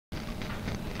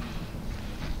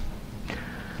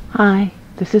Hi,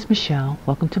 this is Michelle.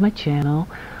 Welcome to my channel.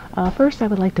 First, I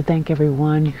would like to thank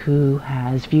everyone who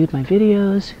has viewed my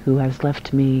videos, who has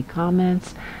left me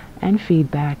comments and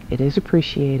feedback. It is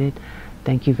appreciated.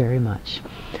 Thank you very much.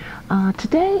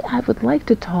 Today, I would like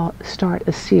to start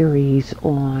a series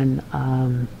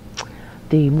on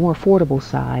the more affordable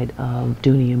side of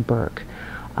Dooney and Bourke.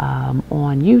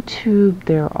 On YouTube,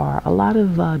 there are a lot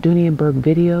of Dooney and Bourke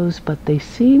videos, but they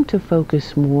seem to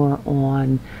focus more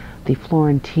on the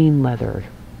Florentine leather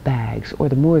bags, or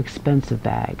the more expensive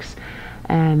bags,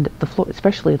 and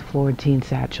especially the Florentine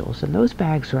satchels. And those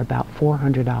bags are about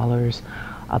 $400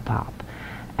 a pop.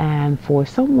 And for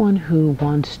someone who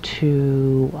wants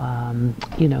to,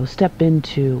 step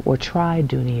into or try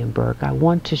Dooney and Bourke, I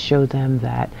want to show them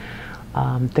that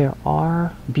there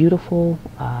are beautiful,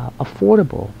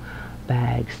 affordable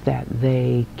bags that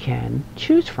they can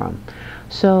choose from.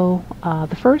 So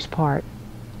the first part,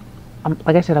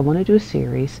 like I said, I want to do a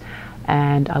series,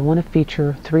 and I want to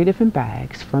feature 3 different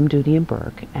bags from Dooney and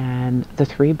Bourke, and the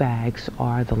 3 bags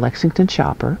are the Lexington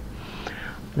Shopper.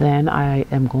 Then I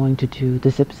am going to do the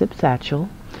Zip Zip Satchel,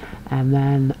 and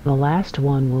then the last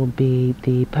one will be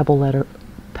the Pebble Leather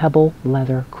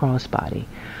Crossbody.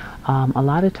 A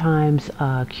lot of times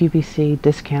QVC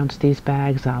discounts these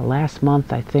bags. Last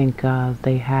month I think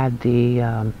they had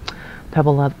the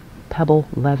Pebble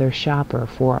Leather Shopper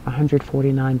for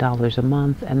 $149 a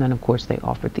month, and then of course they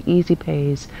offered the Easy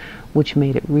Pays, which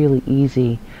made it really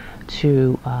easy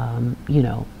to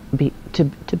be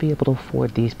able to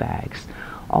afford these bags.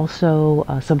 Also,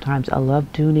 sometimes I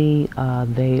Love Dooney.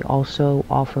 They also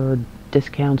offer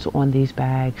discounts on these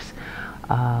bags.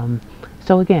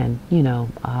 So again,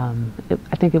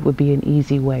 I think it would be an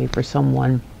easy way for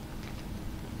someone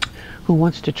who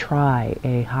wants to try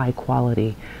a high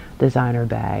quality designer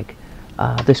bag.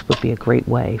 This would be a great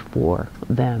way for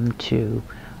them to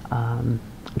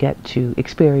get to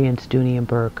experience Dooney and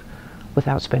Bourke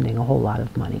without spending a whole lot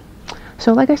of money.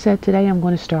 So like I said, today I'm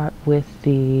going to start with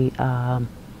the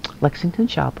Lexington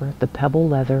Shopper, the Pebble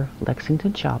Leather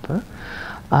Lexington Shopper.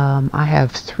 I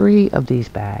have 3 of these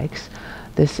bags.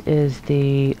 This is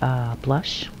the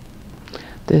Blush,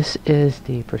 this is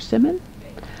the Persimmon,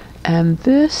 and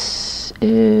this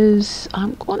is,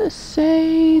 I'm going to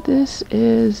say this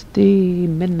is the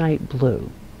Midnight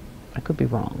Blue. I could be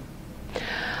wrong.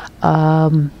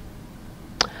 I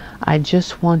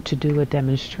just want to do a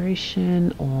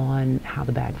demonstration on how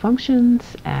the bag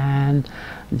functions and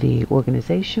the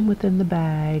organization within the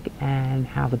bag and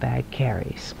how the bag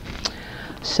carries.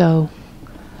 So,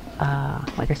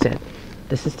 like I said,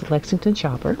 this is the Lexington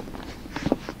Shopper.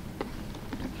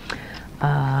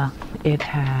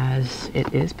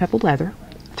 It is pebble leather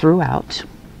throughout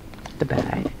the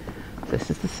bag. This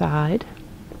is the side.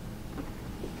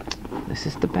 This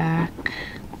is the back.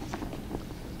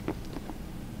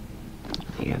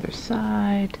 The other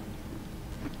side.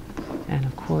 And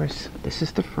of course, this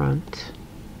is the front.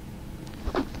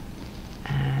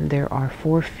 And there are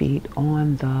 4 feet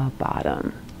on the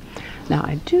bottom. Now,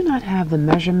 I do not have the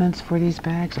measurements for these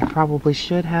bags. I probably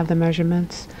should have the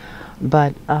measurements,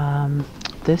 but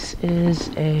this is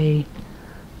a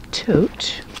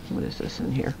tote. What is this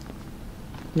in here?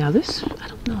 Now this, I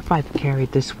don't know if I've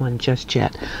carried this one just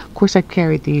yet. Of course, I've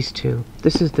carried these 2.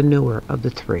 This is the newer of the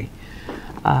 3.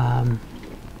 But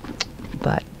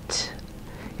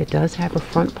it does have a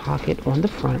front pocket on the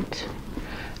front,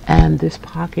 and this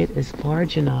pocket is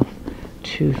large enough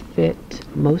to fit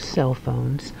most cell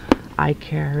phones. I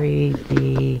carry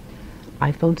the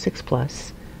iPhone 6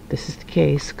 Plus. This is the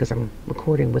case because I'm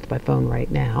recording with my phone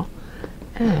right now.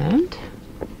 And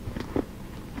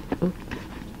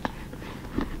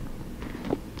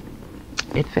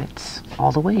it fits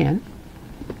all the way in.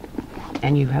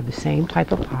 And you have the same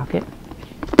type of pocket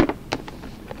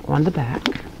on the back.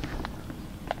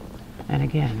 And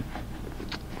again,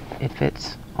 it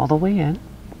fits all the way in.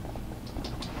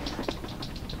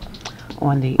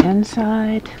 On the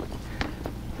inside,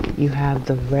 you have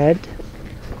the red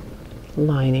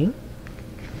lining,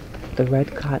 the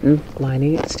red cotton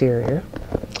lining exterior.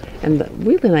 And the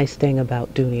really nice thing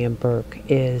about Dooney and Bourke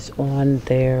is on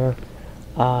their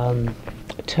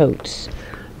totes,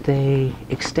 they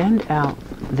extend out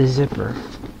the zipper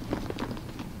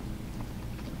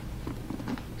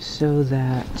so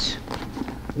that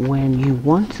when you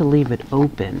want to leave it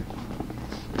open,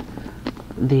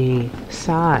 the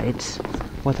sides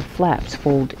or the flaps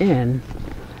fold in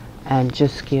and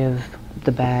just give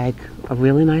the bag a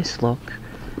really nice look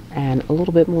and a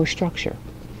little bit more structure.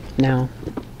 Now,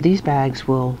 these bags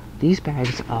are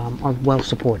well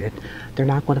supported. They're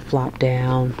not going to flop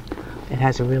down. It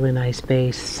has a really nice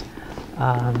base.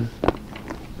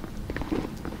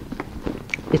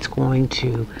 it's going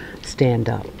to stand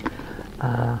up.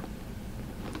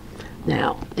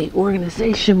 Now, the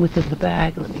organization within the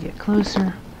bag, let me get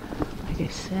closer. Like I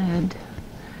said,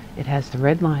 it has the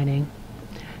red lining.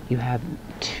 You have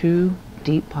 2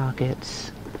 deep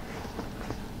pockets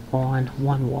on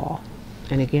one wall.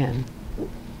 And again,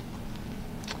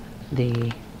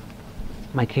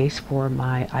 my case for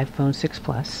my iPhone 6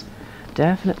 Plus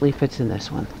definitely fits in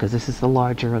this one because this is the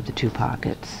larger of the 2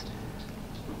 pockets.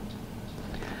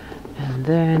 And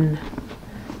then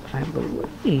I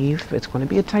believe it's going to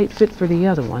be a tight fit for the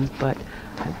other one, but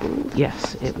I believe,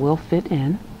 yes, it will fit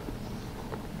in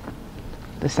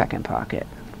the second pocket.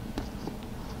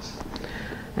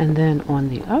 And then on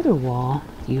the other wall,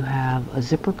 you have a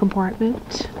zipper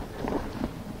compartment.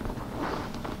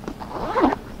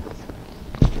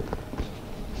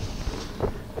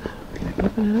 Can I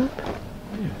open it up?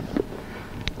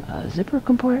 A zipper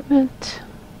compartment,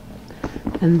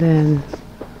 and then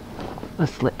a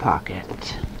slip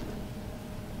pocket.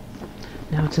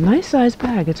 Now it's a nice size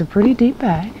bag. It's a pretty deep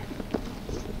bag.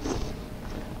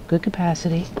 Good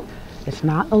capacity. It's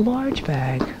not a large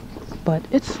bag, but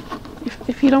it's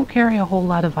if you don't carry a whole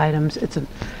lot of items, it's a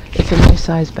nice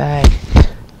size bag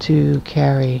to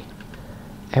carry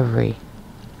every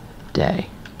day.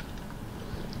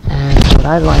 And what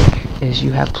I like is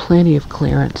you have plenty of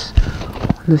clearance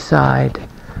on the side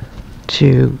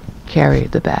to carry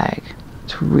the bag.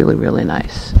 It's really, really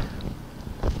nice.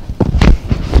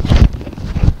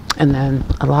 And then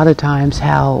a lot of times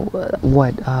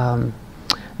what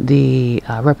the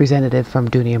representative from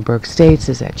DOONEY and BOURKE states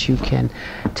is that you can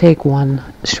take one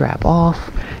strap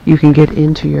off, you can get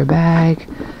into your bag,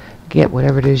 get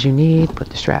whatever it is you need, put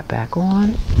the strap back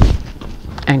on,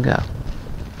 and go.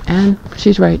 And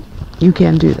she's right, you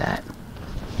can do that.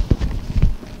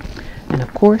 And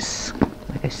of course,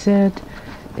 like I said,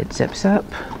 it zips up.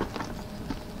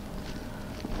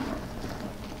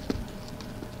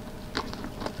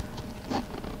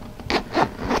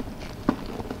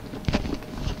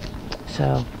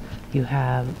 So you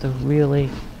have the really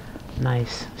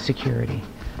nice security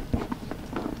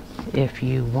if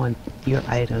you want your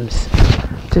items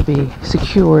to be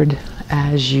secured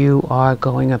as you are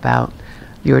going about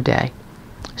your day.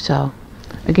 So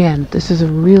again, this is a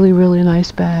really, really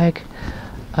nice bag.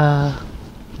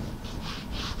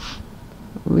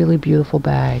 Really beautiful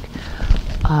bag.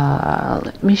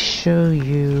 Let me show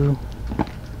you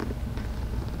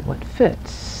what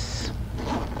fits.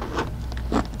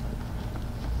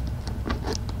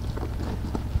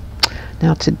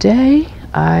 Now today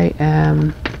I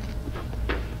am,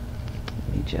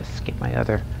 let me just get my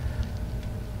other,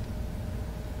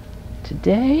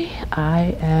 today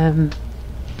I am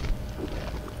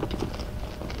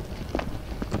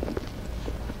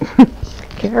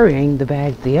carrying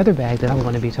the other bag that I'm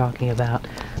going to be talking about,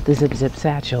 the Zip Zip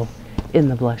Satchel in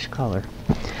the blush color.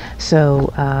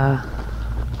 So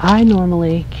I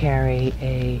normally carry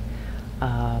a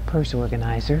purse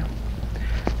organizer,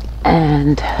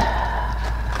 and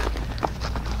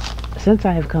since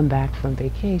I have come back from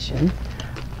vacation,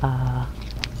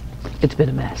 it's been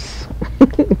a mess.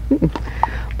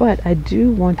 But I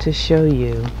do want to show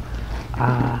you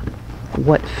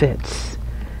what fits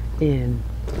in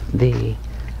the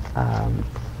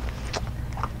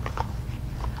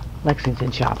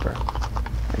Lexington shopper.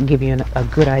 I'll give you a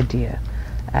good idea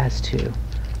as to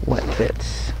what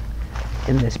fits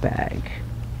in this bag.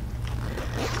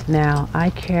 Now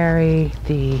I carry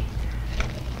the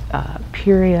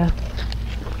Puria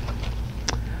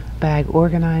bag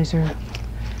organizer.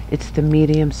 It's the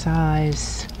medium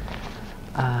size.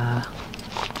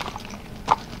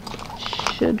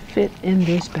 Should fit in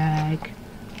this bag.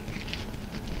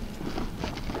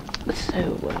 So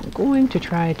what I'm going to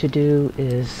try to do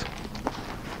is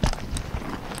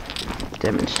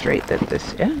demonstrate that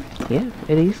this, yeah,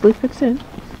 it easily fits in.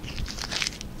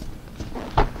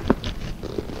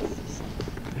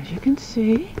 As you can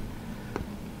see,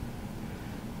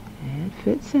 it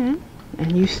fits in,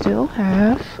 and you still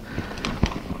have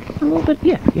a little bit,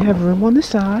 yeah, you have room on the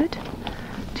side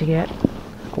to get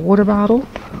a water bottle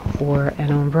or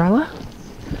an umbrella.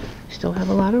 Still have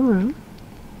a lot of room.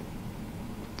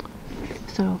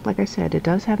 So, like I said, it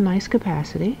does have nice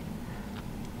capacity.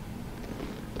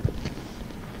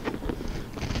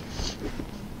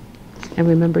 And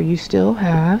remember, you still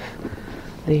have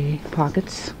the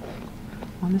pockets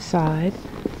on the side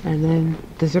and then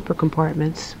the zipper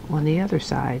compartments on the other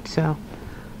side. So,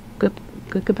 good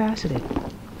capacity.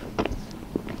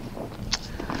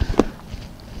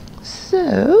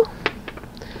 So,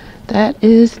 that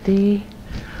is the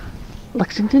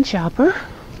Lexington shopper.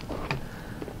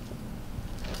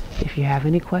 If you have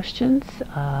any questions,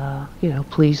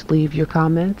 please leave your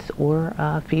comments or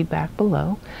feedback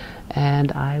below,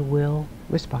 and I will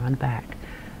respond back.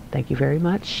 Thank you very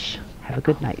much. Have a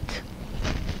good night.